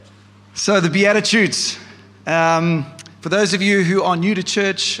So the Beatitudes. For those of you who are new to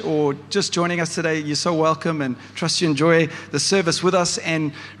church or just joining us today, you're so welcome and trust you enjoy the service with us,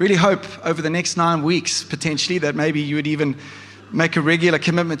 and really hope over the next 9 weeks, potentially, that maybe you would even make a regular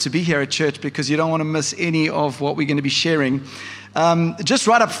commitment to be here at church, because you don't want to miss any of what we're going to be sharing. Just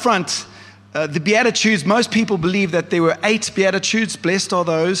right up front, the Beatitudes, most people believe that there were 8 Beatitudes. Blessed are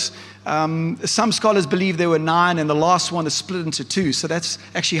those. Some scholars believe there were 9, and the last one is split into 2. So that's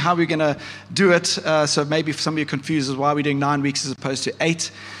actually how we're going to do it. So maybe if some of you are confused as why we're doing 9 weeks as opposed to 8.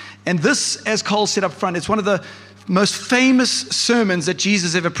 And this, as Cole said up front, it's one of the most famous sermons that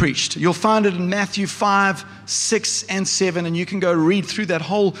Jesus ever preached. You'll find it in Matthew 5, 6, and 7, and you can go read through that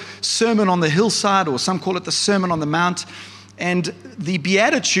whole sermon on the hillside, or some call it the Sermon on the Mount. And the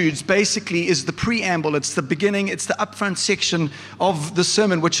Beatitudes basically is the preamble. It's the beginning. It's the upfront section of the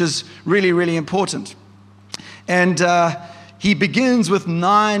sermon, which is really, really important. And he begins with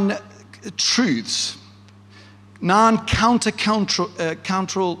 9 truths, 9 counter-cultural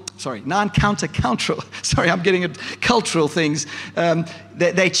things.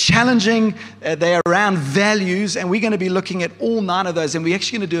 They're challenging, they're around values, and we're going to be looking at all 9 of those, and we're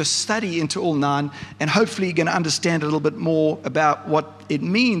actually going to do a study into all 9, and hopefully you're going to understand a little bit more about what it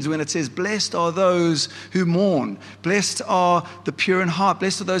means when it says, blessed are those who mourn, blessed are the pure in heart,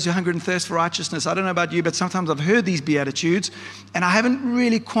 blessed are those who hunger and thirst for righteousness. I don't know about you, but sometimes I've heard these Beatitudes, and I haven't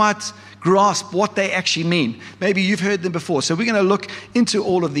really quite grasped what they actually mean. Maybe you've heard them before. So we're going to look into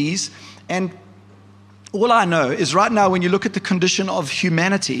all of these, and all I know is right now when you look at the condition of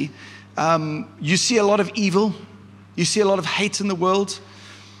humanity, you see a lot of evil, you see a lot of hate in the world,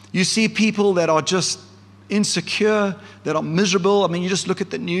 you see people that are just insecure, that are miserable. I mean, you just look at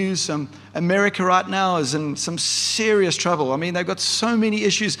the news. America right now is in some serious trouble. I mean, they've got so many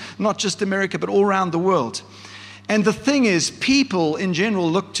issues, not just America, but all around the world. And the thing is, people in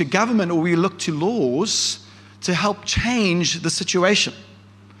general look to government, or we look to laws to help change the situation.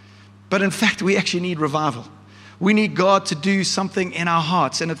 But in fact, we actually need revival. We need God to do something in our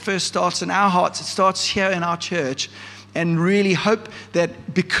hearts. And it first starts in our hearts. It starts here in our church. And really hope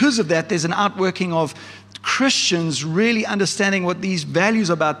that because of that, there's an outworking of Christians really understanding what these values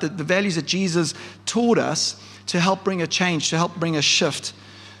are about, the values that Jesus taught us, to help bring a change, to help bring a shift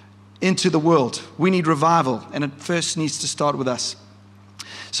into the world. We need revival, and it first needs to start with us.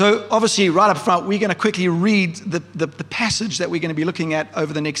 So obviously, right up front, we're going to quickly read the passage that we're going to be looking at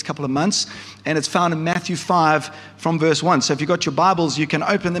over the next couple of months, and it's found in Matthew 5 from verse 1. So if you've got your Bibles, you can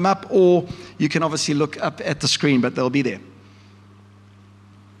open them up, or you can obviously look up at the screen, but they'll be there.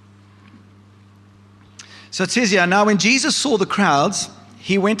 So it says here, now when Jesus saw the crowds,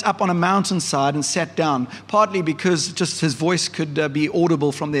 he went up on a mountainside and sat down, partly because just his voice could be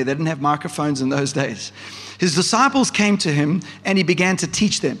audible from there. They didn't have microphones in those days. His disciples came to him, and he began to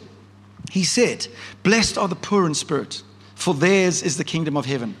teach them. He said, blessed are the poor in spirit, for theirs is the kingdom of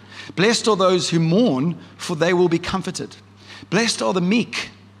heaven. Blessed are those who mourn, for they will be comforted. Blessed are the meek,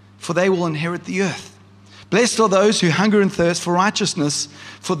 for they will inherit the earth. Blessed are those who hunger and thirst for righteousness,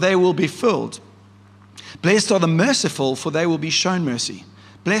 for they will be filled. Blessed are the merciful, for they will be shown mercy.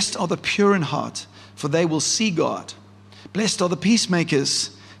 Blessed are the pure in heart, for they will see God. Blessed are the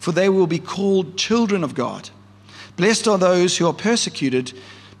peacemakers, for they will be called children of God. Blessed are those who are persecuted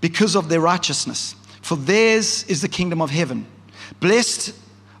because of their righteousness, for theirs is the kingdom of heaven. Blessed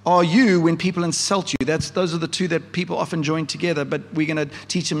are you when people insult you. Those are the 2 that people often join together, but we're going to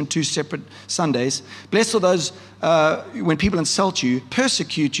teach them in 2 separate Sundays. Blessed are those when people insult you,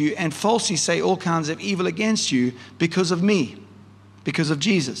 persecute you, and falsely say all kinds of evil against you because of me, because of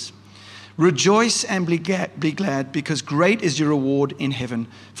Jesus. Rejoice and be glad, because great is your reward in heaven.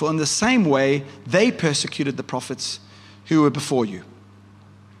 For in the same way, they persecuted the prophets who were before you.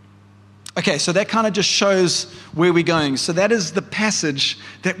 Okay, so that kind of just shows where we're going. So that is the passage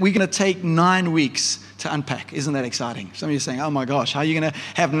that we're going to take 9 weeks to unpack. Isn't that exciting? Some of you are saying, oh my gosh, how are you going to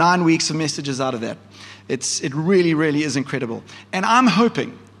have 9 weeks of messages out of that? It really, really is incredible. And I'm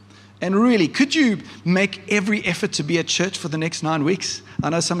hoping, and really, could you make every effort to be at church for the next 9 weeks?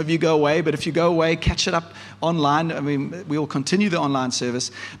 I know some of you go away, but if you go away, catch it up online. I mean, we will continue the online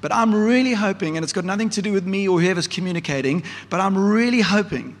service. But I'm really hoping, and it's got nothing to do with me or whoever's communicating, but I'm really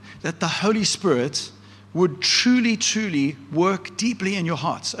hoping that the Holy Spirit would truly, truly work deeply in your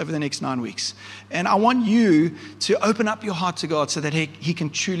hearts over the next 9 weeks. And I want you to open up your heart to God so that He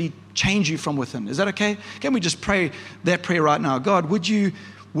can truly change you from within. Is that okay? Can we just pray that prayer right now? God, would you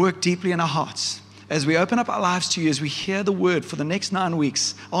work deeply in our hearts as we open up our lives to you, as we hear the word for the next 9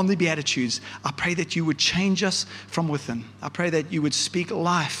 weeks on the Beatitudes? I pray that you would change us from within. I pray that you would speak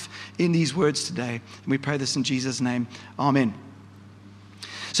life in these words today. And we pray this in Jesus' name. Amen.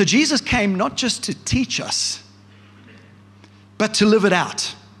 So Jesus came not just to teach us, but to live it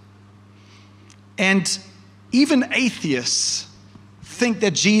out. And even atheists think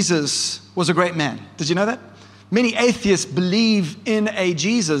that Jesus was a great man. Did you know that? Many atheists believe in a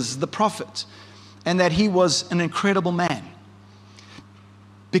Jesus, the prophet, and that he was an incredible man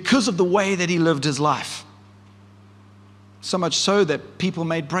because of the way that he lived his life. So much so that people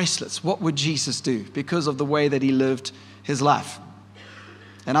made bracelets. What would Jesus do? Because of the way that he lived his life.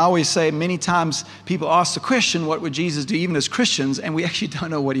 And I always say, many times people ask the question, what would Jesus do, even as Christians, and we actually don't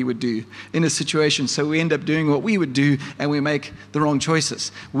know what he would do in a situation. So we end up doing what we would do, and we make the wrong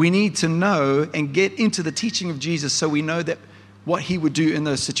choices. We need to know and get into the teaching of Jesus so we know that what he would do in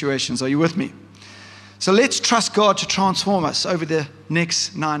those situations. Are you with me? So let's trust God to transform us over the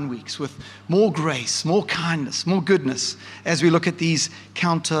next 9 weeks with more grace, more kindness, more goodness as we look at these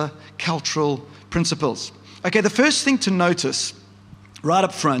counter-cultural principles. Okay, the first thing to notice right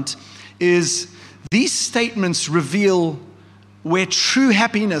up front is these statements reveal where true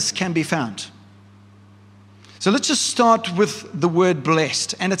happiness can be found. So let's just start with the word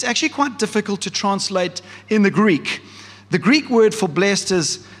blessed. And it's actually quite difficult to translate in the Greek. The Greek word for blessed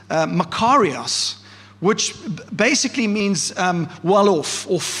is makarios, which basically means well off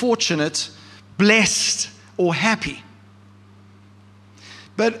or fortunate, blessed or happy.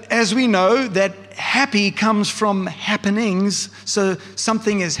 But as we know, that happy comes from happenings. So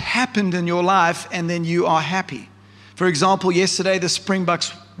something has happened in your life and then you are happy. For example, yesterday the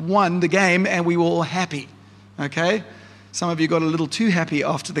Springboks won the game and we were all happy. Okay? Some of you got a little too happy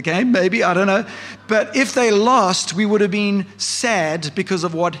after the game, maybe, I don't know. But if they lost, we would have been sad because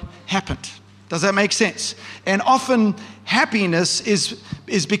of what happened. Does that make sense? And often happiness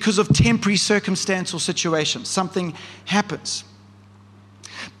is because of temporary circumstance or situation. Something happens.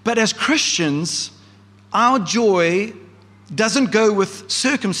 But as Christians, our joy doesn't go with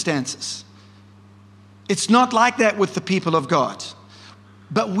circumstances. It's not like that with the people of God.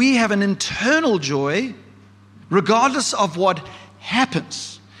 But we have an internal joy regardless of what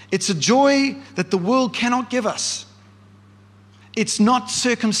happens. It's a joy that the world cannot give us. It's not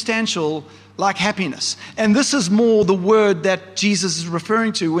circumstantial like happiness. And this is more the word that Jesus is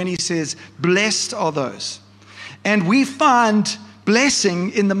referring to when he says, blessed are those. And we find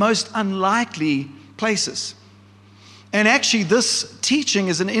blessing in the most unlikely places. And actually, this teaching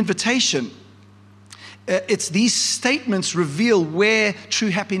is an invitation. It's these statements reveal where true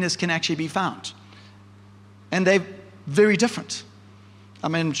happiness can actually be found. And they're very different. I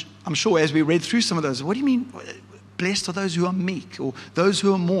mean, I'm sure as we read through some of those, what do you mean, blessed are those who are meek or those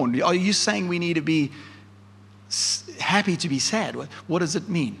who are mourn? Are you saying we need to be happy to be sad? What does it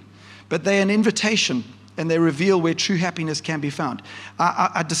mean? But they're an invitation. And they reveal where true happiness can be found.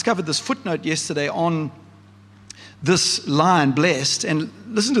 I discovered this footnote yesterday on this line, blessed. And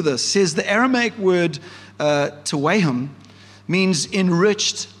listen to this. It says the Aramaic word tewahim means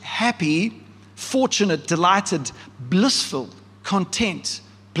enriched, happy, fortunate, delighted, blissful, content,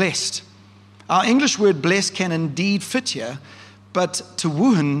 blessed. Our English word blessed can indeed fit here, but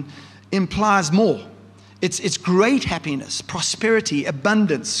tewuhin implies more. It's great happiness, prosperity,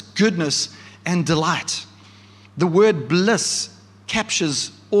 abundance, goodness, and delight. The word bliss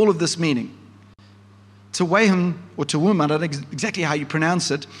captures all of this meaning. Tewahim or tewum, I don't know exactly how you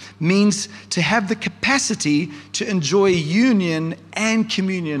pronounce it, means to have the capacity to enjoy union and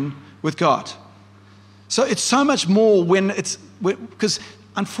communion with God. So it's so much more because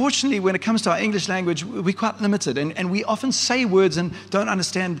unfortunately when it comes to our English language, we're quite limited and we often say words and don't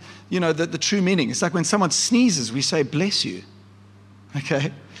understand, the true meaning. It's like when someone sneezes, we say, bless you.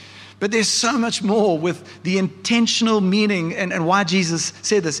 Okay? But there's so much more with the intentional meaning and why Jesus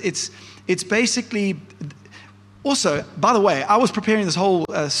said this. It's basically, also, by the way, I was preparing this whole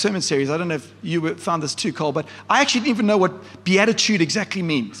sermon series. I don't know if you found this too, Cole, but I actually didn't even know what beatitude exactly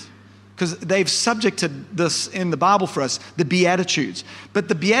means because they've subjected this in the Bible for us, the Beatitudes. But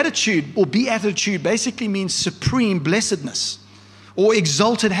the beatitude or beatitude basically means supreme blessedness or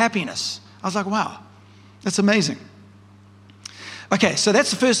exalted happiness. I was like, wow, that's amazing. Okay, so that's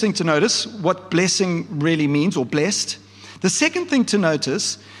the first thing to notice, what blessing really means, or blessed. The second thing to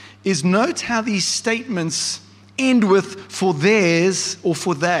notice is note how these statements end with for theirs or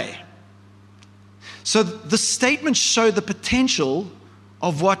for they. So the statements show the potential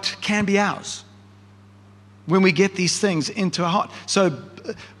of what can be ours when we get these things into our heart. So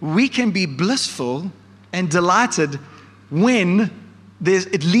we can be blissful and delighted when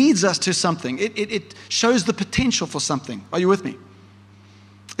it leads us to something. It shows the potential for something. Are you with me?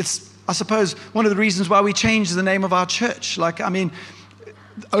 It's, I suppose, one of the reasons why we changed the name of our church.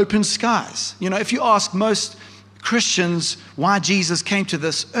 Open skies. If you ask most Christians why Jesus came to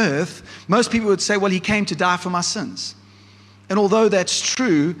this earth, most people would say, well, he came to die for my sins. And although that's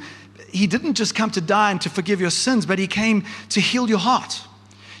true, he didn't just come to die and to forgive your sins, but he came to heal your heart.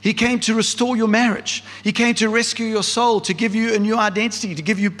 He came to restore your marriage. He came to rescue your soul, to give you a new identity, to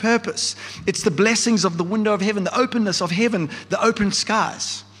give you purpose. It's the blessings of the window of heaven, the openness of heaven, the open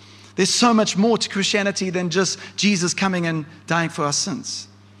skies. There's so much more to Christianity than just Jesus coming and dying for our sins.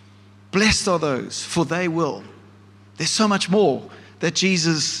 Blessed are those, for they will. There's so much more that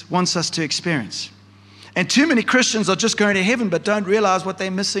Jesus wants us to experience. And too many Christians are just going to heaven but don't realize what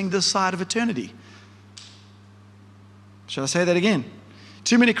they're missing this side of eternity. Shall I say that again?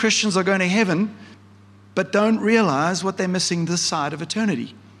 Too many Christians are going to heaven but don't realize what they're missing this side of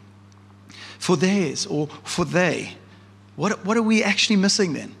eternity. For theirs or for they. What are we actually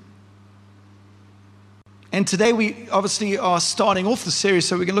missing then? And today we obviously are starting off the series,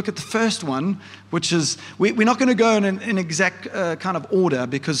 so we can look at the first one, which is, we're not going to go in an exact kind of order,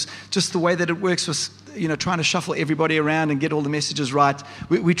 because just the way that it works with, trying to shuffle everybody around and get all the messages right,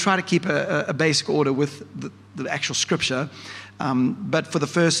 we try to keep a basic order with the actual scripture. But for the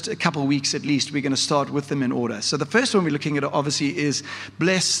first couple of weeks at least, we're going to start with them in order. So the first one we're looking at obviously is,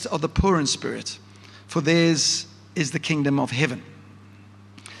 blessed are the poor in spirit, for theirs is the kingdom of heaven.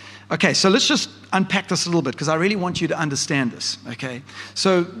 Okay, so let's just unpack this a little bit, because I really want you to understand this, okay?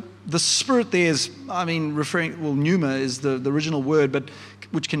 So the spirit there is, pneuma is the original word, but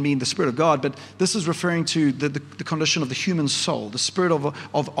which can mean the Spirit of God, but this is referring to the condition of the human soul, the spirit of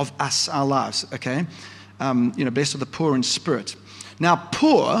us, our lives, okay? Blessed are the poor in spirit. Now,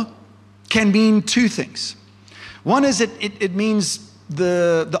 poor can mean two things. One is it means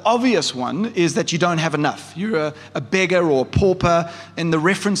the obvious one is that you don't have enough. You're a beggar or a pauper, and the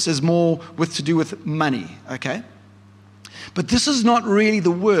reference is more to do with money, okay? But this is not really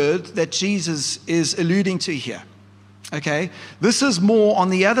the word that Jesus is alluding to here, okay? This is more on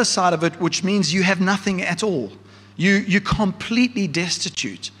the other side of it, which means you have nothing at all. You're completely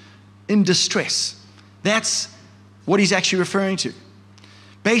destitute, in distress. That's what he's actually referring to.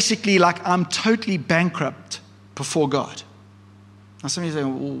 Basically, like, I'm totally bankrupt before God. Now somebody's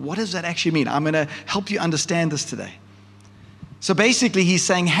saying, well, what does that actually mean? I'm going to help you understand this today. So basically, he's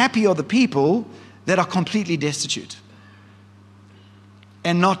saying, happy are the people that are completely destitute.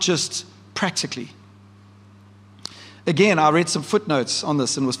 And not just practically. Again, I read some footnotes on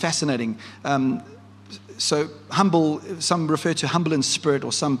this and it was fascinating. So humble, some refer to humble in spirit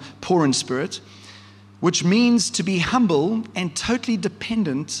or some poor in spirit, which means to be humble and totally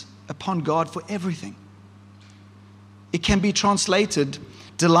dependent upon God for everything. It can be translated,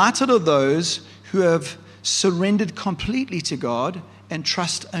 delighted are those who have surrendered completely to God and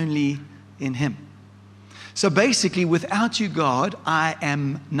trust only in Him. So basically, without you, God, I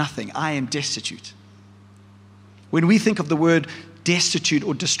am nothing. I am destitute. When we think of the word destitute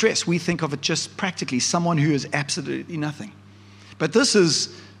or distress, we think of it just practically, someone who is absolutely nothing. But this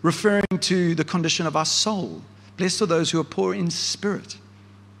is referring to the condition of our soul. Blessed are those who are poor in spirit.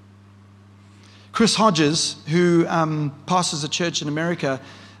 Chris Hodges, who pastors a church in America,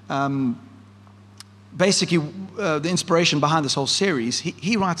 basically the inspiration behind this whole series,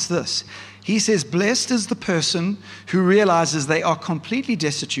 he writes this. He says, blessed is the person who realizes they are completely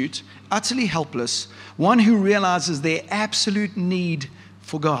destitute, utterly helpless, one who realizes their absolute need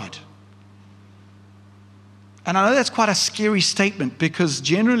for God. And I know that's quite a scary statement, because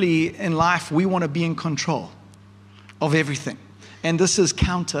generally in life we want to be in control of everything. And this is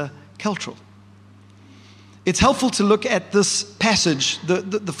counter-cultural. It's helpful to look at this passage,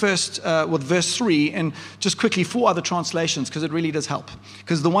 the first, verse 3, and just quickly 4 other translations, because it really does help.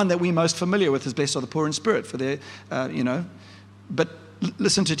 Because the one that we're most familiar with is blessed are the poor in spirit, for their, But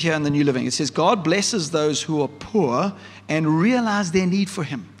listen to it here in the New Living. It says, God blesses those who are poor and realize their need for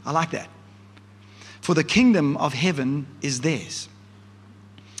Him. I like that. For the kingdom of heaven is theirs.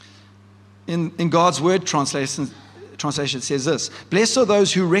 In God's Word translation, it says this: blessed are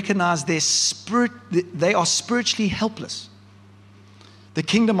those who recognize they are spiritually helpless. The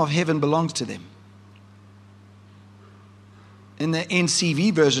kingdom of heaven belongs to them. In the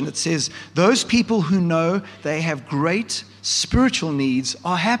NCV version, it says, those people who know they have great spiritual needs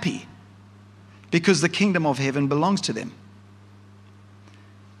are happy, because the kingdom of heaven belongs to them.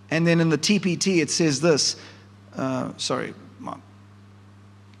 And then in the TPT, it says this. Sorry, my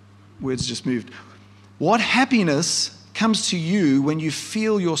words just moved. What happiness comes to you when you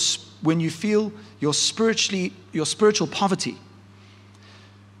feel your spiritual poverty?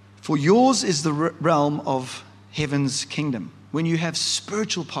 For yours is the realm of heaven's kingdom. When you have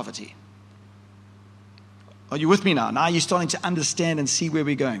spiritual poverty. Are you with me now? Now you're starting to understand and see where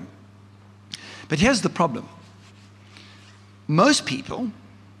we're going. But here's the problem. most people,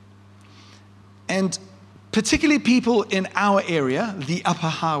 and particularly people in our area, the Upper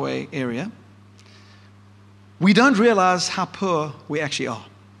Highway area, we don't realize how poor we actually are.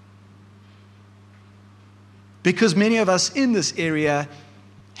 Because many of us in this area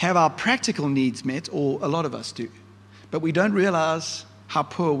have our practical needs met, or a lot of us do, but we don't realize how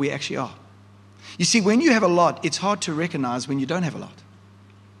poor we actually are. You see, when you have a lot, it's hard to recognize when you don't have a lot.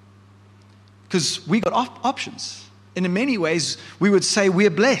 Because we got options. And in many ways, we would say we're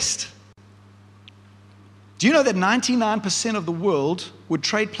blessed. Do you know that 99% of the world would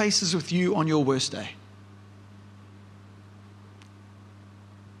trade places with you on your worst day?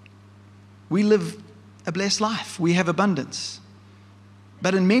 We live a blessed life. We have abundance.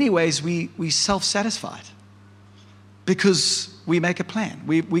 But in many ways, we self-satisfied because we make a plan.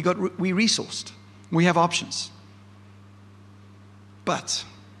 We resourced. We have options. But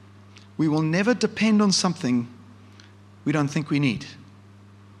we will never depend on something we don't think we need.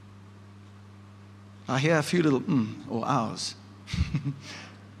 I hear a few little or ahs.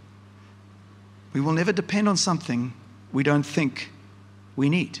 We will never depend on something we don't think we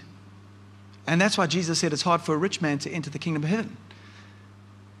need. And that's why Jesus said it's hard for a rich man to enter the kingdom of heaven.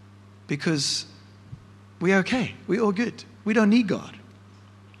 Because we're okay. We're all good. We don't need God.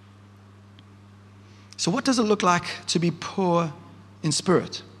 So what does it look like to be poor in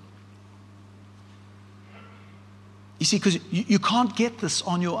spirit? You see, because you can't get this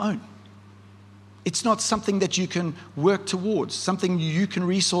on your own. It's not something that you can work towards, something you can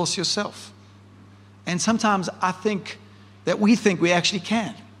resource yourself. And sometimes I think that we think we actually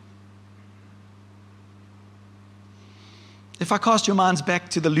can. If I cast your minds back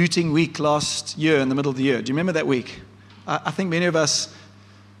to the looting week last year in the middle of the year, do you remember that week? I think many of us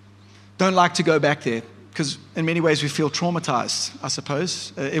don't like to go back there because in many ways we feel traumatized, I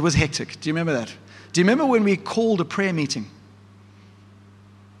suppose. It was hectic. Do you remember that? Do you remember when we called a prayer meeting?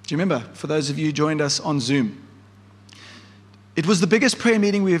 Do you remember, for those of you who joined us on Zoom? It was the biggest prayer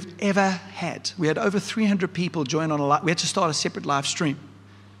meeting we've ever had. We had over 300 people join on we had to start a separate live stream.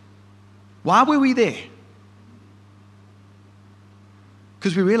 Why were we there?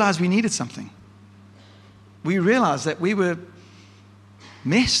 Because we realized we needed something. We realized that we were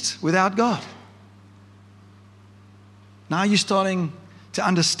messed without God. Now you're starting to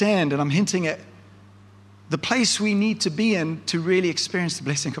understand, and I'm hinting at the place we need to be in to really experience the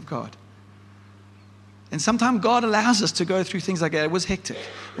blessing of God. And sometimes God allows us to go through things like that. It was hectic.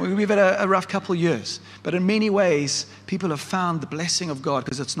 We've had a rough couple of years. But in many ways, people have found the blessing of God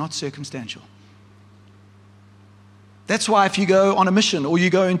because it's not circumstantial. That's why if you go on a mission or you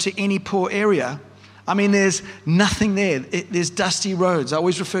go into any poor area, I mean, there's nothing there. There's dusty roads. I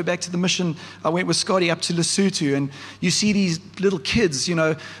always refer back to the mission. I went with Scotty up to Lesotho, and you see these little kids,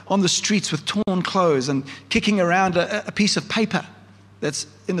 on the streets with torn clothes and kicking around a piece of paper that's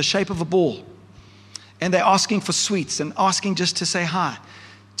in the shape of a ball. And they're asking for sweets and asking just to say hi.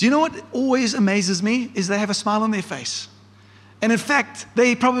 Do you know what always amazes me is they have a smile on their face. And in fact,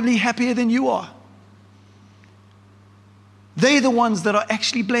 they're probably happier than you are. They're the ones that are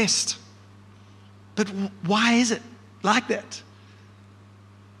actually blessed. But why is it like that?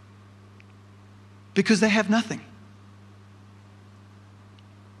 Because they have nothing.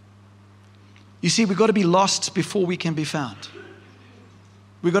 You see, we've got to be lost before we can be found.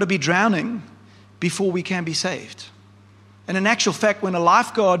 We've got to be drowning before we can be saved. And in actual fact, when a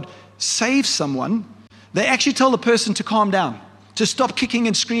lifeguard saves someone, they actually tell the person to calm down, to stop kicking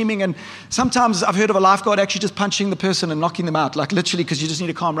and screaming. And sometimes I've heard of a lifeguard actually just punching the person and knocking them out, like literally, because you just need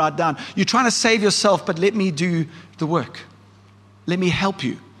to calm right down. You're trying to save yourself, but let me do the work. Let me help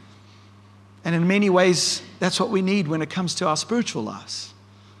you. And in many ways, that's what we need when it comes to our spiritual lives.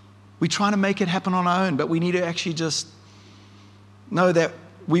 We're trying to make it happen on our own, but we need to actually just know that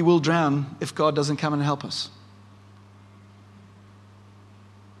we will drown if God doesn't come and help us.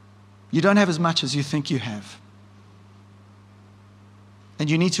 You don't have as much as you think you have. And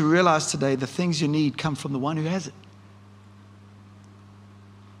you need to realize today the things you need come from the one who has it.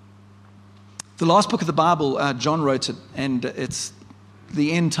 The last book of the Bible, John wrote it, and it's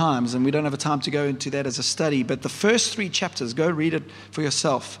the end times, and we don't have a time to go into that as a study, but the first 3 chapters, go read it for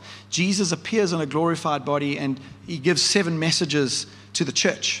yourself. Jesus appears in a glorified body, and he gives 7 messages to the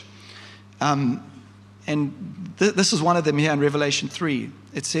church. This is one of them here in Revelation 3.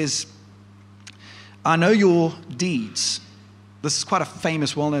 It says, I know your deeds. This is quite a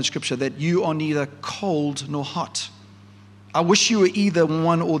famous, well-known scripture, that you are neither cold nor hot. I wish you were either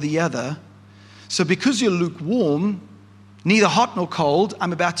one or the other. So because you're lukewarm, neither hot nor cold,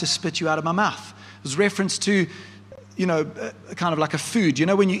 I'm about to spit you out of my mouth. It was reference to, kind of like a food.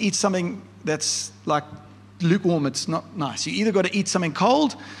 When you eat something that's like lukewarm, it's not nice. You either got to eat something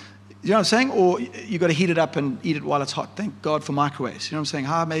cold, you know what I'm saying, or you got to heat it up and eat it while it's hot. Thank God for microwaves. You know what I'm saying?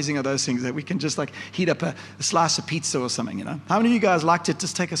 How amazing are those things that we can just like heat up a slice of pizza or something, you know? How many of you guys like to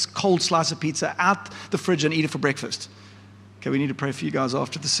just take a cold slice of pizza out the fridge and eat it for breakfast? Okay, we need to pray for you guys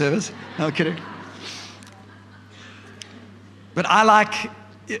after the service. No kidding. But I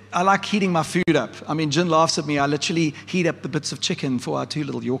like heating my food up. I mean, Jen laughs at me. I literally heat up the bits of chicken for our 2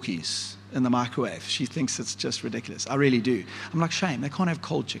 little Yorkies in the microwave. She thinks it's just ridiculous. I really do. I'm like, shame, they can't have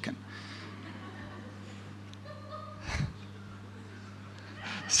cold chicken.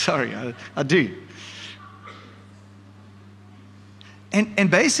 Sorry, I do. And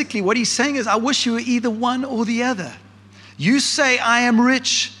basically what he's saying is, I wish you were either one or the other. You say, I am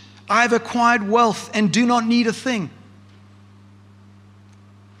rich, I've acquired wealth, and do not need a thing.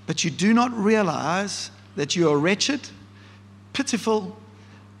 But you do not realize that you are wretched, pitiful,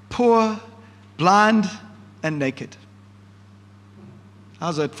 poor, blind, and naked.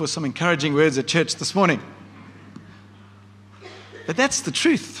 How's that for some encouraging words at church this morning? But that's the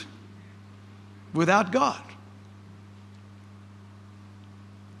truth. Without God.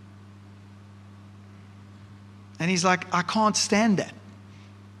 And he's like, I can't stand that.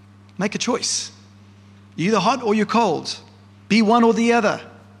 Make a choice. You're either hot or you're cold. Be one or the other.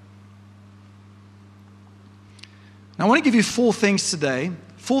 Now, I want to give you 4 things today.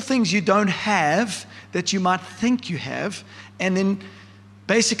 4 things you don't have that you might think you have. And then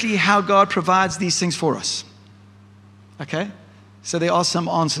basically how God provides these things for us. Okay? So there are some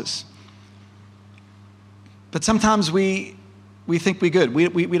answers. But sometimes we think we're good.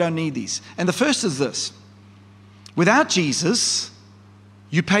 We don't need these. And the first is this. Without Jesus,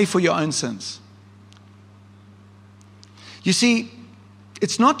 you pay for your own sins. You see,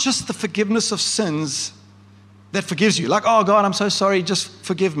 it's not just the forgiveness of sins that forgives you. Like, oh God, I'm so sorry, just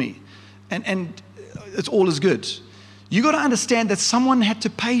forgive me. And it's all is good. You got to understand that someone had to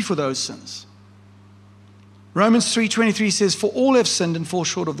pay for those sins. Romans 3:23 says, for all have sinned and fall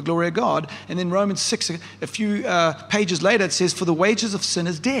short of the glory of God. And then Romans 6, a few pages later, it says, for the wages of sin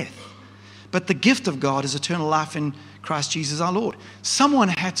is death. But the gift of God is eternal life in Christ Jesus our Lord. Someone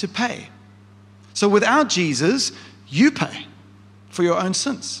had to pay. So without Jesus, you pay for your own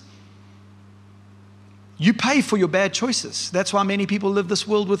sins. You pay for your bad choices. That's why many people live this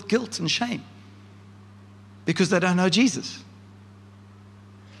world with guilt and shame. Because they don't know Jesus.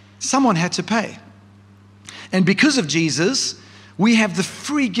 Someone had to pay. And because of Jesus, we have the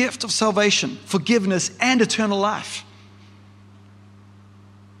free gift of salvation, forgiveness, and eternal life.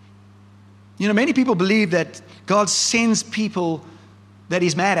 You know, many people believe that God sends people that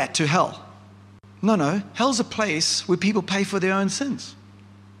he's mad at to hell. No. Hell's a place where people pay for their own sins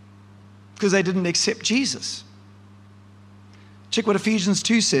because they didn't accept Jesus. Check what Ephesians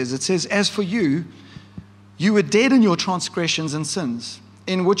 2 says. It says, as for you, you were dead in your transgressions and sins,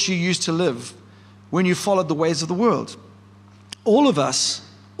 in which you used to live when you followed the ways of the world. All of us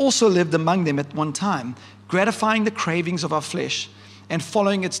also lived among them at one time, gratifying the cravings of our flesh and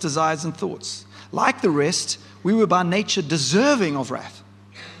following its desires and thoughts. Like the rest, we were by nature deserving of wrath.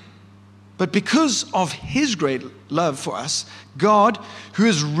 But because of his great love for us, God, who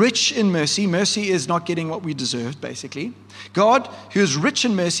is rich in mercy, mercy is not getting what we deserved, basically. God, who is rich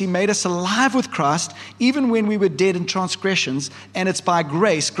in mercy, made us alive with Christ, even when we were dead in transgressions, and it's by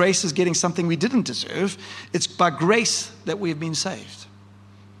grace. Grace is getting something we didn't deserve. It's by grace that we have been saved.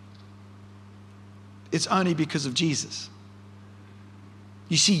 It's only because of Jesus.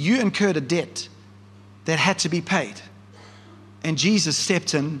 You see, you incurred a debt that had to be paid, and Jesus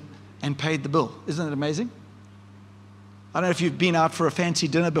stepped in and paid the bill. Isn't it amazing? I don't know if you've been out for a fancy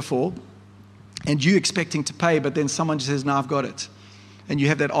dinner before and you expecting to pay, but then someone just says, no, I've got it. And you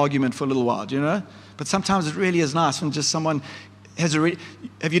have that argument for a little while, do you know? But sometimes it really is nice when just someone has already,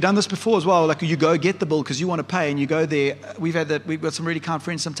 have you done this before as well? Like you go get the bill because you want to pay and you go there. We've got some really kind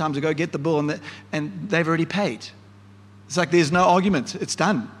friends sometimes who go get the bill and they've already paid. It's like there's no argument. It's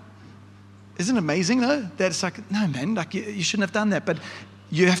done. Isn't it amazing though? That it's like, no man, like you shouldn't have done that. But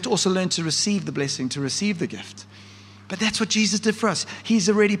you have to also learn to receive the blessing, to receive the gift. But that's what Jesus did for us. He's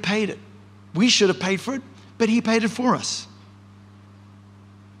already paid it. We should have paid for it, but he paid it for us.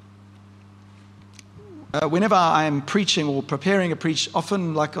 Whenever I am preaching or preparing a preach,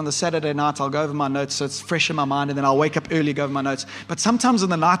 often like on the Saturday night, I'll go over my notes so it's fresh in my mind, and then I'll wake up early, go over my notes. But sometimes in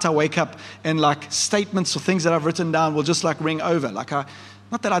the night I wake up and like statements or things that I've written down will just like ring over. Like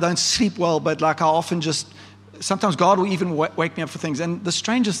not that I don't sleep well, but like I often just, sometimes God will even wake me up for things. And the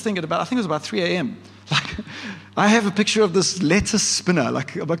strangest thing I think it was about 3 a.m. Like I have a picture of this lettuce spinner.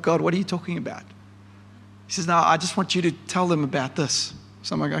 Like, oh my God, what are you talking about? He says, no, I just want you to tell them about this.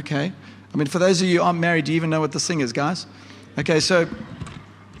 So I'm like, okay. I mean, for those of you who aren't married, do you even know what this thing is, guys? Okay, so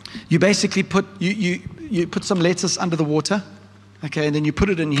you basically put some lettuce under the water, okay, and then you put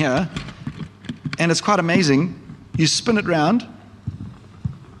it in here, and it's quite amazing. You spin it round,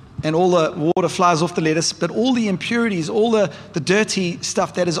 and all the water flies off the lettuce, but all the impurities, all the dirty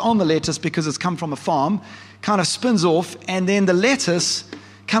stuff that is on the lettuce because it's come from a farm, kind of spins off, and then the lettuce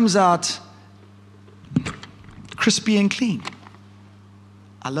comes out crispy and clean.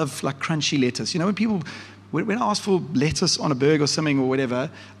 I love like crunchy lettuce. You know, when I ask for lettuce on a burger or something or whatever,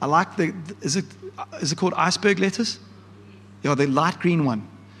 I like is it called iceberg lettuce? Yeah, the light green one.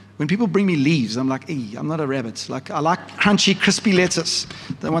 When people bring me leaves, I'm like, I'm not a rabbit. Like, I like crunchy, crispy lettuce,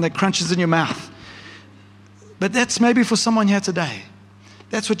 the one that crunches in your mouth. But that's maybe for someone here today.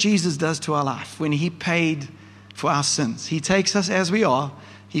 That's what Jesus does to our life when he paid for our sins. He takes us as we are.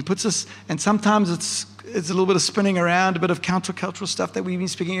 He puts us, and sometimes it's a little bit of spinning around, a bit of countercultural stuff that we've been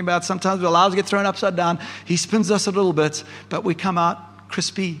speaking about. Sometimes our lives get thrown upside down. He spins us a little bit, but we come out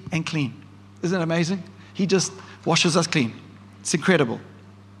crispy and clean. Isn't it amazing? He just washes us clean. It's incredible.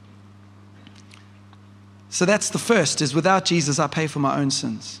 So that's the first, is without Jesus, I pay for my own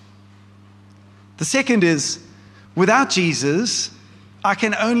sins. The second is, without Jesus, I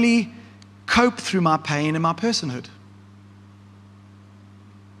can only cope through my pain and my personhood.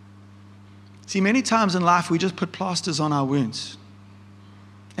 See, many times in life, we just put plasters on our wounds.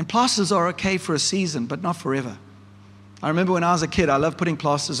 And plasters are okay for a season, but not forever. I remember when I was a kid, I loved putting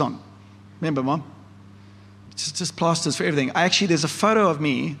plasters on. Remember, Mom? Just plasters for everything. There's a photo of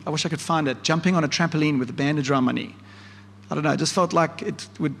me, I wish I could find it, jumping on a trampoline with a bandage around my knee. I don't know, it just felt like it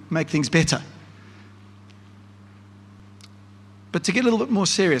would make things better. But to get a little bit more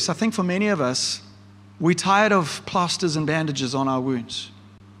serious, I think for many of us, we're tired of plasters and bandages on our wounds.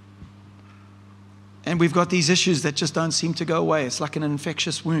 And we've got these issues that just don't seem to go away. It's like an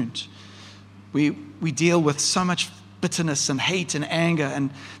infectious wound. We deal with so much bitterness and hate and anger, and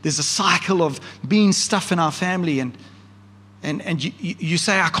there's a cycle of being stuff in our family, and you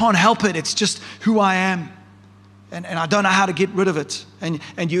say, I can't help it, it's just who I am, and I don't know how to get rid of it,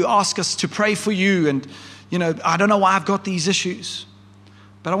 and you ask us to pray for you, and I don't know why I've got these issues.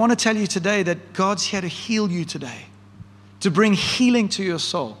 But I want to tell you today that God's here to heal you today, to bring healing to your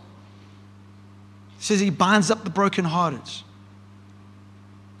soul. He says he binds up the brokenhearted.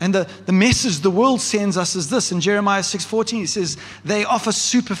 And the message the world sends us is this. In Jeremiah 6:14, he says, they offer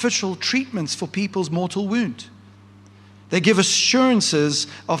superficial treatments for people's mortal wound. They give assurances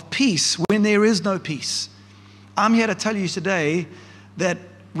of peace when there is no peace. I'm here to tell you today that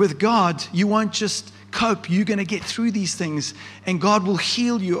with God, you won't just cope. You're going to get through these things, and God will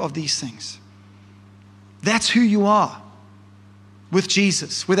heal you of these things. That's who you are with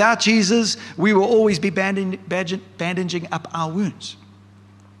Jesus. Without Jesus, we will always be bandaging up our wounds.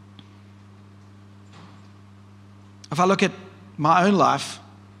 If I look at my own life,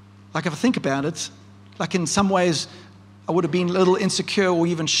 like if I think about it, like in some ways I would have been a little insecure or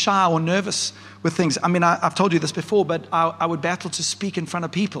even shy or nervous with things. I mean, I've told you this before, but I would battle to speak in front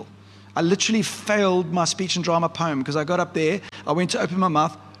of people. I literally failed my speech and drama poem because I got up there, I went to open my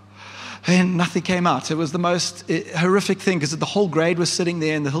mouth, and nothing came out. It was the most horrific thing because the whole grade was sitting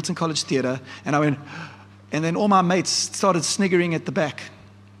there in the Hilton College Theatre, and I went, and then all my mates started sniggering at the back.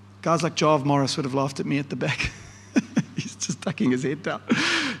 Guys like Jarve Morris would have laughed at me at the back. He's just tucking his head down.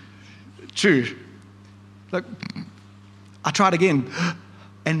 True. Look, I tried again,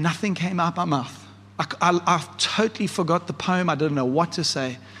 and nothing came out my mouth. I totally forgot the poem. I didn't know what to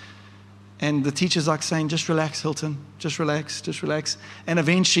say. And the teacher's like saying, just relax, Hilton. Just relax, just relax. And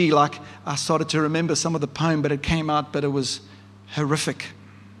eventually, I started to remember some of the poem, but it came out, but it was horrific.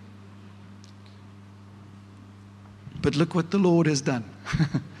 But look what the Lord has done.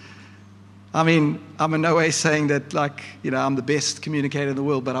 I mean, I'm in no way saying that, I'm the best communicator in the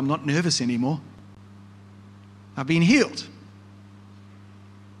world, but I'm not nervous anymore. I've been healed.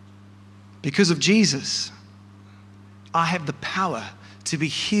 Because of Jesus, I have the power to be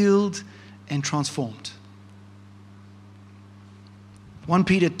healed and transformed. 1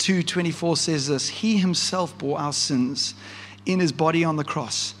 Peter 2:24 says this, he himself bore our sins in his body on the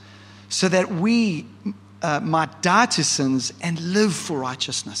cross, so that we might die to sins and live for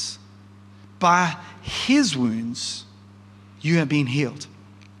righteousness. By his wounds, you have been healed.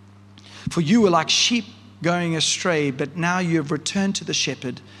 For you were like sheep going astray, but now you have returned to the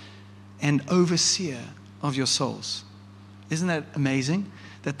shepherd and overseer of your souls. Isn't that amazing?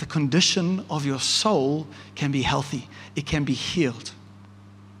 That the condition of your soul can be healthy. It can be healed.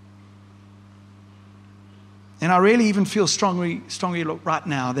 And I really even feel strongly right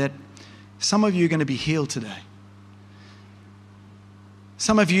now that some of you are going to be healed today.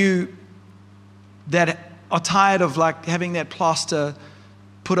 Some of you that are tired of like having that plaster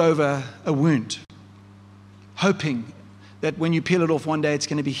put over a wound, hoping that when you peel it off one day it's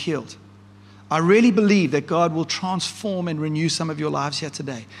going to be healed. I really believe that God will transform and renew some of your lives here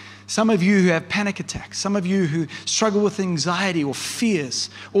today. Some of you who have panic attacks, some of you who struggle with anxiety or fears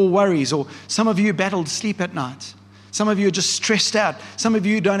or worries, or some of you who battle sleep at night. Some of you are just stressed out. Some of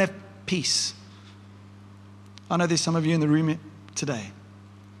you don't have peace. I know there's some of you in the room today.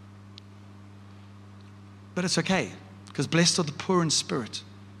 But it's okay, because blessed are the poor in spirit.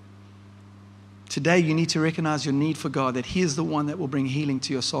 Today, you need to recognize your need for God, that He is the one that will bring healing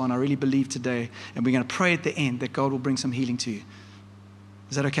to your soul. And I really believe today, and we're going to pray at the end, that God will bring some healing to you.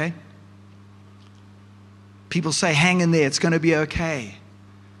 Is that okay? People say, hang in there, it's going to be okay.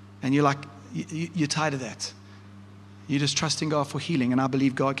 And you're like, you're tired of that. You're just trusting God for healing, and I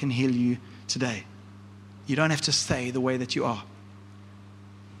believe God can heal you today. You don't have to stay the way that you are.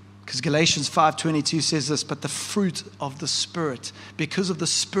 Because Galatians 5:22 says this, but the fruit of the Spirit, because of the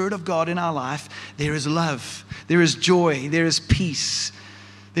Spirit of God in our life, there is love, there is joy, there is peace,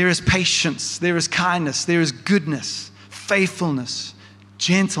 there is patience, there is kindness, there is goodness, faithfulness,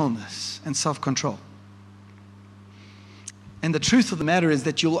 gentleness, and self-control. And the truth of the matter is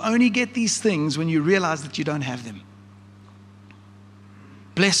that you'll only get these things when you realize that you don't have them.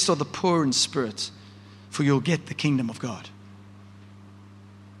 Blessed are the poor in spirit, for you'll get the kingdom of God.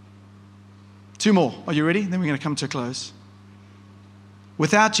 2 more. Are you ready? Then we're going to come to a close.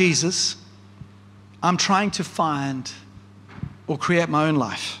 Without Jesus, I'm trying to find or create my own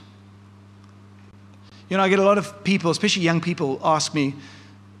life. You know, I get a lot of people, especially young people, ask me,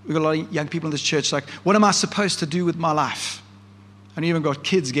 we've got a lot of young people in this church, like, what am I supposed to do with my life? I've even got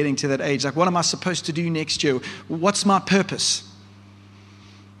kids getting to that age. Like, what am I supposed to do next year? What's my purpose?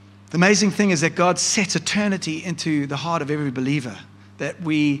 The amazing thing is that God sets eternity into the heart of every believer, that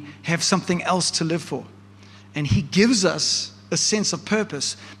we have something else to live for. And He gives us a sense of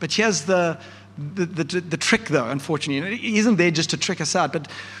purpose. But here's the trick, though, unfortunately. He isn't there just to trick us out, but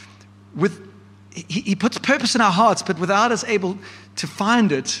He puts purpose in our hearts, but without us able to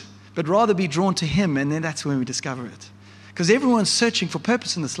find it, but rather be drawn to Him, and then that's when we discover it. Because everyone's searching for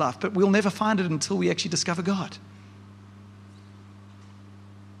purpose in this life, but we'll never find it until we actually discover God.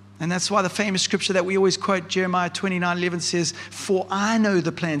 And that's why the famous scripture that we always quote, Jeremiah 29:11, says, for I know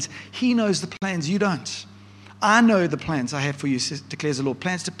the plans. He knows the plans, you don't. I know the plans I have for you, declares the Lord.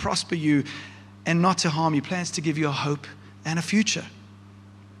 Plans to prosper you and not to harm you. Plans to give you a hope and a future.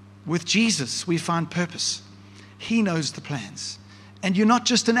 With Jesus, we find purpose. He knows the plans. And you're not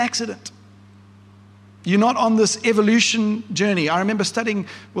just an accident. You're not on this evolution journey. I remember studying,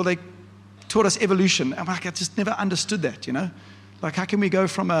 they taught us evolution. I'm like, I just never understood that, you know. Like, how can we go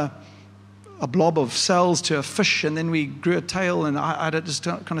from a blob of cells to a fish, and then we grew a tail, and I don't just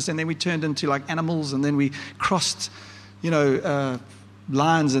kind of understand. Then we turned into like animals, and then we crossed,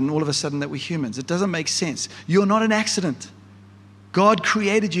 lines, and all of a sudden that we're humans. It doesn't make sense. You're not an accident. God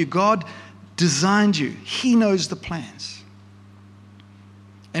created you. God designed you. He knows the plans.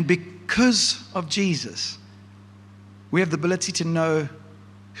 And because of Jesus, we have the ability to know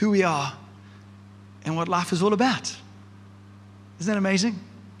who we are and what life is all about. Isn't that amazing?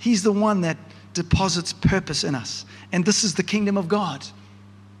 He's the one that deposits purpose in us. And this is the kingdom of God.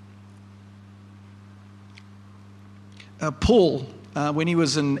 Paul, when he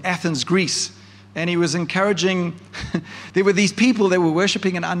was in Athens, Greece, and he was encouraging, there were these people that were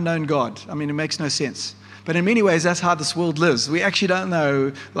worshiping an unknown God. I mean, it makes no sense. But in many ways, that's how this world lives. We actually don't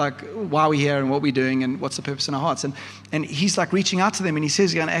know, like, why we're here and what we're doing and what's the purpose in our hearts. And he's like reaching out to them, and he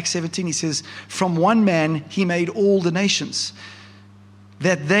says in Acts 17, he says, from one man he made all the nations,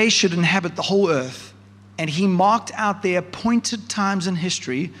 that they should inhabit the whole earth. And he marked out their appointed times in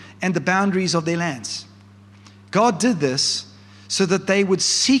history and the boundaries of their lands. God did this so that they would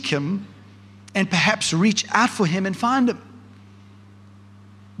seek Him and perhaps reach out for Him and find Him.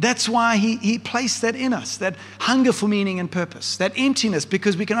 That's why he placed that in us, that hunger for meaning and purpose, that emptiness,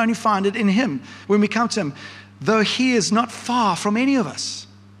 because we can only find it in Him when we come to Him, though He is not far from any of us.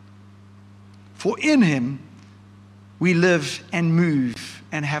 For in Him we live and move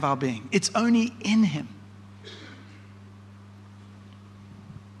and have our being. It's only in Him.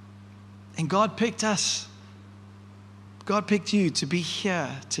 And God picked us. God picked you to be here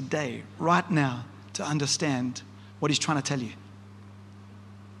today, right now, to understand what He's trying to tell you.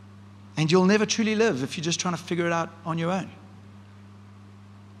 And you'll never truly live if you're just trying to figure it out on your own.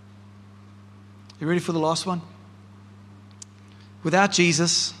 You ready for the last one? Without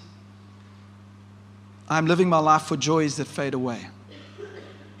Jesus, I'm living my life for joys that fade away.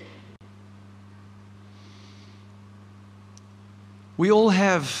 We all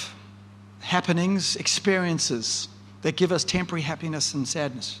have happenings, experiences that give us temporary happiness and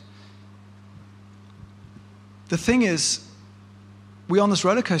sadness. The thing is, we're on this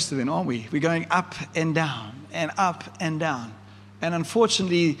roller coaster then, aren't we? We're going up and down and up and down. And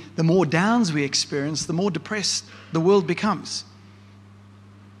unfortunately, the more downs we experience, the more depressed the world becomes.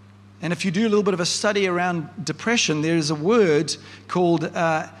 And if you do a little bit of a study around depression, there is a word called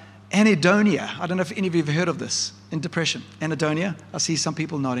anhedonia. I don't know if any of you have heard of this in depression. Anhedonia. I see some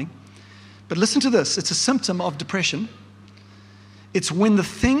people nodding. But listen to this. It's a symptom of depression. It's when the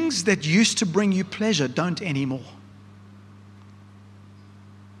things that used to bring you pleasure don't anymore.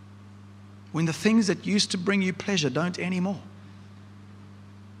 When the things that used to bring you pleasure don't anymore.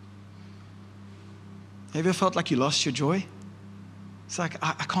 Have you ever felt like you lost your joy? It's like,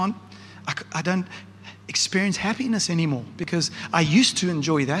 I don't experience happiness anymore because I used to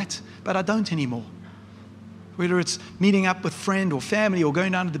enjoy that, but I don't anymore. Whether it's meeting up with friend or family or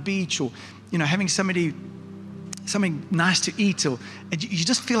going down to the beach or, having something nice to eat, and you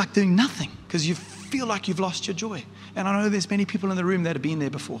just feel like doing nothing because you feel like you've lost your joy. And I know there's many people in the room that have been there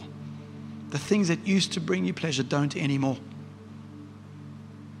before. The things that used to bring you pleasure don't anymore.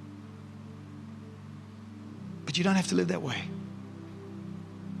 But you don't have to live that way.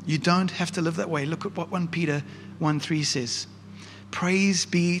 You don't have to live that way. Look at what 1 Peter 1:3 says. Praise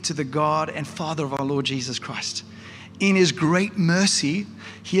be to the God and Father of our Lord Jesus Christ. In His great mercy,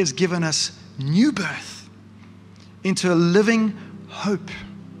 He has given us new birth into a living hope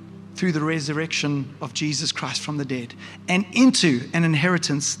through the resurrection of Jesus Christ from the dead, and into an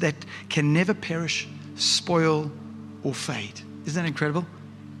inheritance that can never perish, spoil, or fade. Isn't that incredible?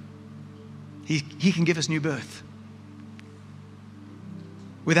 He can give us new birth.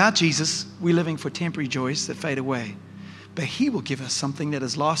 Without Jesus, we're living for temporary joys that fade away. But He will give us something that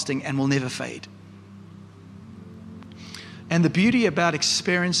is lasting and will never fade. And the beauty about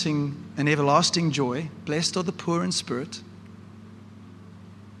experiencing an everlasting joy, blessed are the poor in spirit,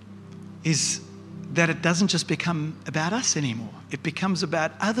 is that it doesn't just become about us anymore. It becomes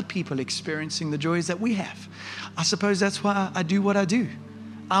about other people experiencing the joys that we have. I suppose that's why I do what I do.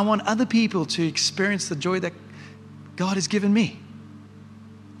 I want other people to experience the joy that God has given me.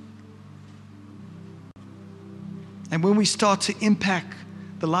 And when we start to impact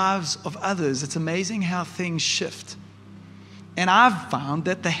the lives of others, it's amazing how things shift. And I've found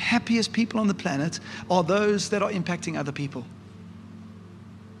that the happiest people on the planet are those that are impacting other people.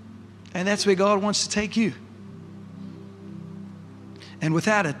 And that's where God wants to take you. And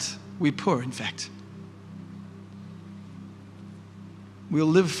without it, we're poor, in fact. We'll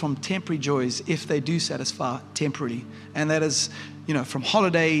live from temporary joys if they do satisfy temporarily. And that is, from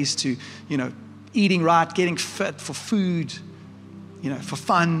holidays to, eating right, getting fit for food, for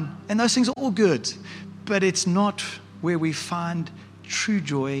fun. And those things are all good. But it's not where we find true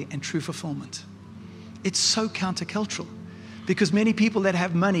joy and true fulfillment. It's so countercultural because many people that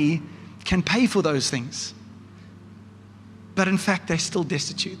have money can pay for those things. But in fact, they're still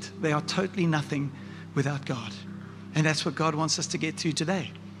destitute. They are totally nothing without God. And that's what God wants us to get to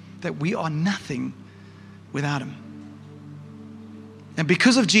today, that we are nothing without Him. And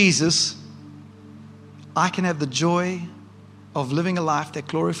because of Jesus, I can have the joy of living a life that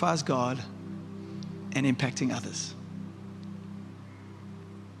glorifies God and impacting others.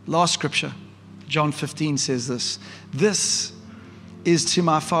 Last scripture, John 15 says this. This is to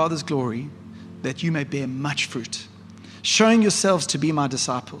my Father's glory, that you may bear much fruit, showing yourselves to be my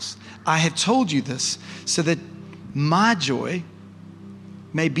disciples. I have told you this so that my joy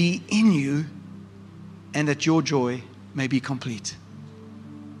may be in you and that your joy may be complete.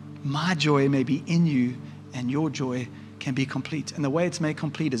 My joy may be in you and your joy can be complete. And the way it's made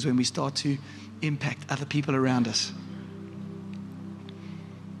complete is when we start to impact other people around us.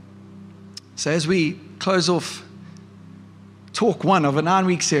 So as we close off talk 1 of a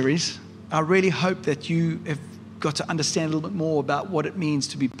 9-week series, I really hope that you have got to understand a little bit more about what it means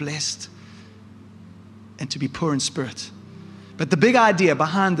to be blessed and to be poor in spirit. But the big idea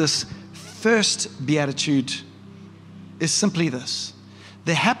behind this first beatitude is simply this.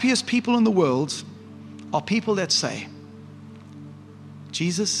 The happiest people in the world are people that say,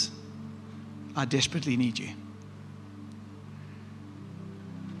 Jesus, I desperately need you.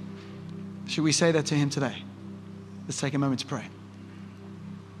 Should we say that to Him today? Let's take a moment to pray.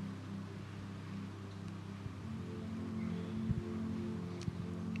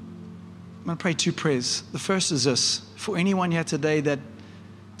 I'm going to pray 2 prayers. The first is this. For anyone here today that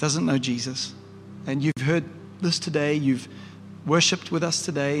doesn't know Jesus, and you've heard this today, you've worshipped with us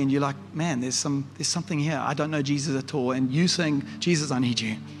today, and you're like, man, there's something here. I don't know Jesus at all. And you saying, Jesus, I need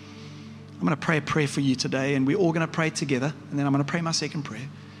you. I'm going to pray a prayer for you today, and we're all going to pray together, and then I'm going to pray my second prayer.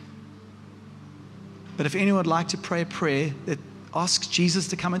 But if anyone would like to pray a prayer that asks Jesus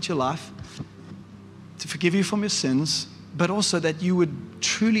to come into your life, to forgive you from your sins, but also that you would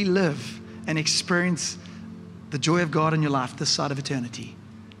truly live and experience the joy of God in your life this side of eternity,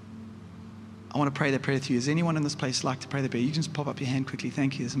 I want to pray that prayer with you. Is anyone in this place like to pray that prayer? You can just pop up your hand quickly.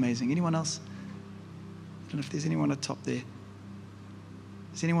 Thank you. It's amazing. Anyone else? I don't know if there's anyone at the top there.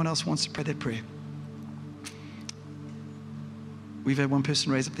 Is anyone else who wants to pray that prayer? We've had one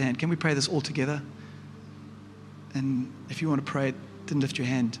person raise up their hand. Can we pray this all together? And if you want to pray it, didn't lift your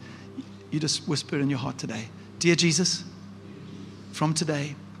hand, you just whisper it in your heart today. Dear Jesus, from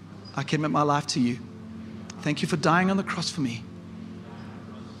today, I commit my life to you. Thank you for dying on the cross for me,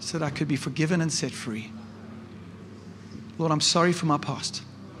 so that I could be forgiven and set free. Lord, I'm sorry for my past,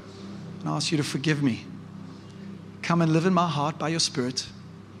 and I ask you to forgive me. Come and live in my heart by your Spirit.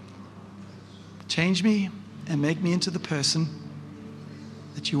 Change me and make me into the person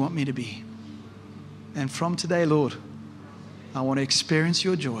that you want me to be. And from today, Lord, I want to experience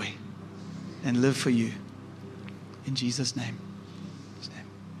your joy and live for you. In Jesus' name.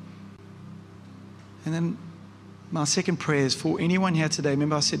 And then my second prayer is for anyone here today.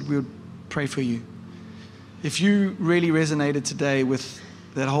 Remember I said we would pray for you. If you really resonated today with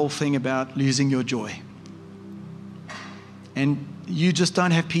that whole thing about losing your joy, and you just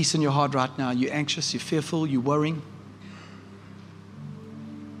don't have peace in your heart right now, you're anxious, you're fearful, you're worrying,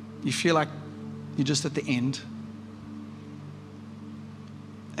 you feel like you're just at the end.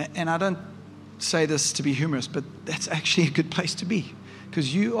 And I don't say this to be humorous, but that's actually a good place to be.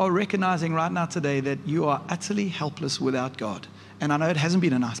 Because you are recognizing right now today that you are utterly helpless without God. And I know it hasn't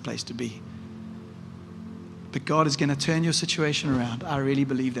been a nice place to be. But God is going to turn your situation around. I really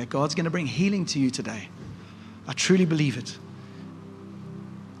believe that. God's going to bring healing to you today. I truly believe it.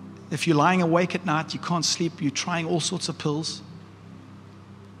 If you're lying awake at night, you can't sleep, you're trying all sorts of pills,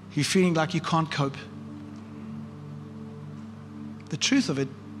 you're feeling like you can't cope, the truth of it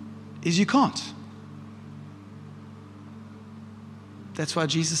is you can't. That's why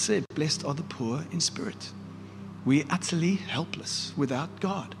Jesus said, blessed are the poor in spirit. We're utterly helpless without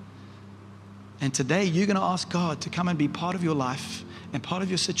God. And today you're going to ask God to come and be part of your life and part of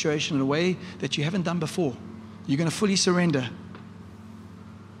your situation in a way that you haven't done before. You're going to fully surrender.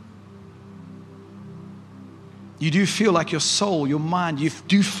 You do feel like your soul, your mind, you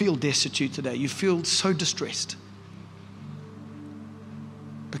do feel destitute today. You feel so distressed.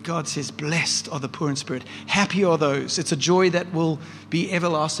 But God says, blessed are the poor in spirit. Happy are those. It's a joy that will be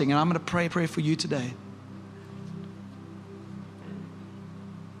everlasting. And I'm going to pray a prayer for you today.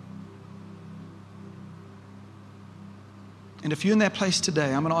 And if you're in that place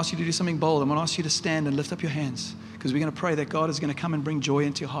today, I'm going to ask you to do something bold. I'm going to ask you to stand and lift up your hands, because we're going to pray that God is going to come and bring joy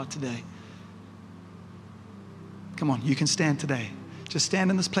into your heart today. Come on, you can stand today. Just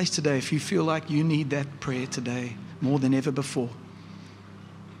stand in this place today if you feel like you need that prayer today more than ever before.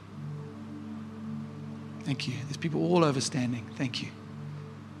 Thank you. There's people all over standing. Thank you.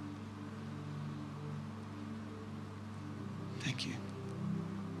 Thank you.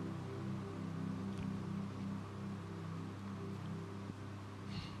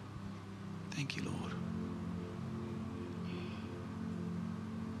 Thank you, Lord.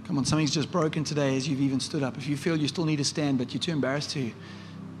 Come on, something's just broken today as you've even stood up. If you feel you still need to stand, but you're too embarrassed to,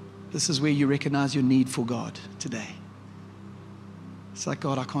 this is where you recognize your need for God today. It's like,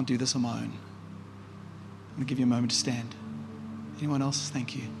 God, I can't do this on my own. I'm going to give you a moment to stand. Anyone else?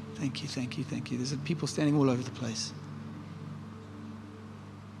 Thank you. Thank you, thank you, thank you. There's people standing all over the place.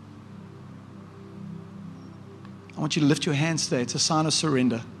 I want you to lift your hands today. It's a sign of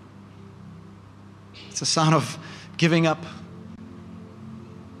surrender. It's a sign of giving up.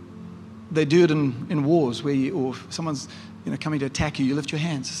 They do it in wars where or if someone's coming to attack you, you lift your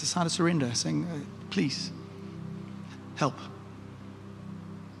hands. It's a sign of surrender, saying, please, help.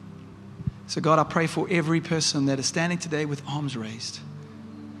 So God, I pray for every person that is standing today with arms raised.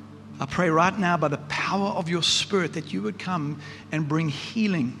 I pray right now by the power of your Spirit that you would come and bring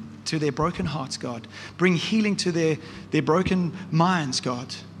healing to their broken hearts, God. Bring healing to their broken minds,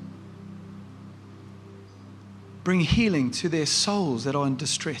 God. Bring healing to their souls that are in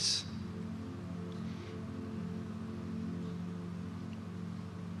distress.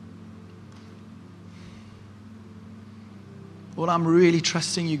 Lord, I'm really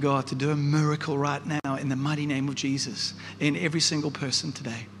trusting you, God, to do a miracle right now in the mighty name of Jesus in every single person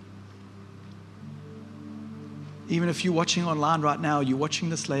today. Even if you're watching online right now, you're watching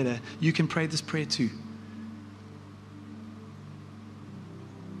this later, you can pray this prayer too.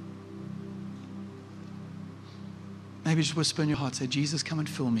 Maybe just whisper in your heart, say, Jesus, come and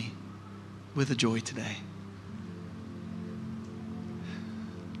fill me with the joy today.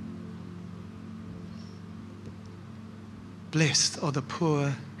 Blessed are the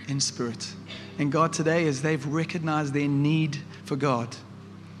poor in spirit. And God, today, as they've recognized their need for God,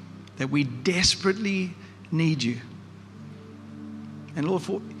 that we desperately need you. And Lord,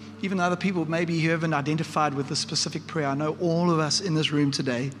 for even other people maybe who haven't identified with this specific prayer, I know all of us in this room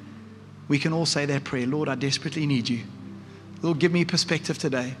today, we can all say that prayer. Lord, I desperately need you. Lord, give me perspective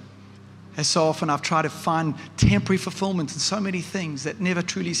today. As so often I've tried to find temporary fulfillment in so many things that never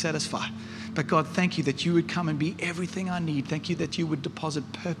truly satisfy. But God, thank you that you would come and be everything I need. Thank you that you would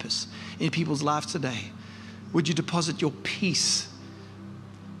deposit purpose in people's lives today. Would you deposit your peace?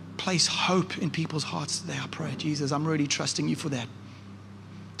 Place hope in people's hearts today, I pray. Jesus, I'm really trusting you for that.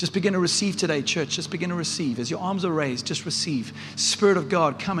 Just begin to receive today, church. Just begin to receive. As your arms are raised, just receive. Spirit of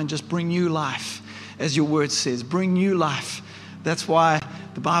God, come and just bring new life, as your word says. Bring new life. That's why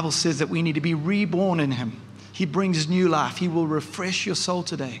the Bible says that we need to be reborn in him. He brings new life. He will refresh your soul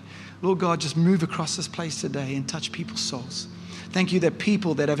today. Lord God, just move across this place today and touch people's souls. Thank you that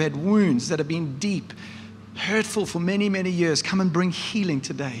people that have had wounds that have been deep, hurtful for many, many years, come and bring healing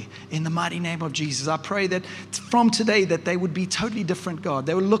today in the mighty name of Jesus. I pray that from today that they would be totally different, God.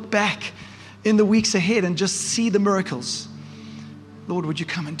 They would look back in the weeks ahead and just see the miracles. Lord, would you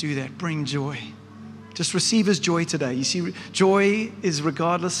come and do that? Bring joy. Just receive his joy today. You see, joy is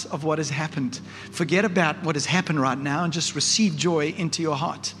regardless of what has happened. Forget about what has happened right now and just receive joy into your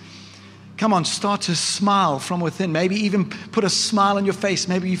heart. Come on, start to smile from within. Maybe even put a smile on your face.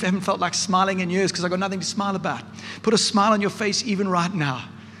 Maybe you haven't felt like smiling in years because I've got nothing to smile about. Put a smile on your face even right now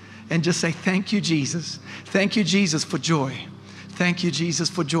and just say, thank you, Jesus. Thank you, Jesus, for joy. Thank you, Jesus,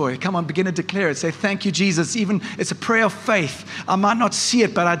 for joy. Come on, begin to declare it. Say, thank you, Jesus. Even it's a prayer of faith. I might not see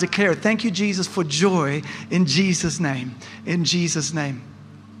it, but I declare it. Thank you, Jesus, for joy in Jesus' name. In Jesus' name.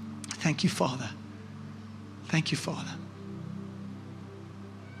 Thank you, Father. Thank you, Father.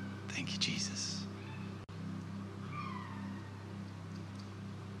 Thank you, Jesus.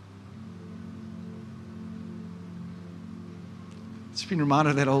 It's been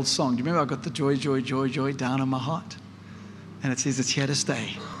reminded of that old song. Do you remember I got the joy, joy, joy, joy down in my heart? And it says it's here to stay.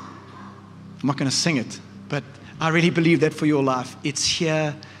 I'm not going to sing it, but I really believe that for your life. It's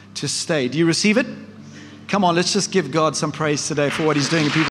here to stay. Do you receive it? Come on, let's just give God some praise today for what he's doing in people's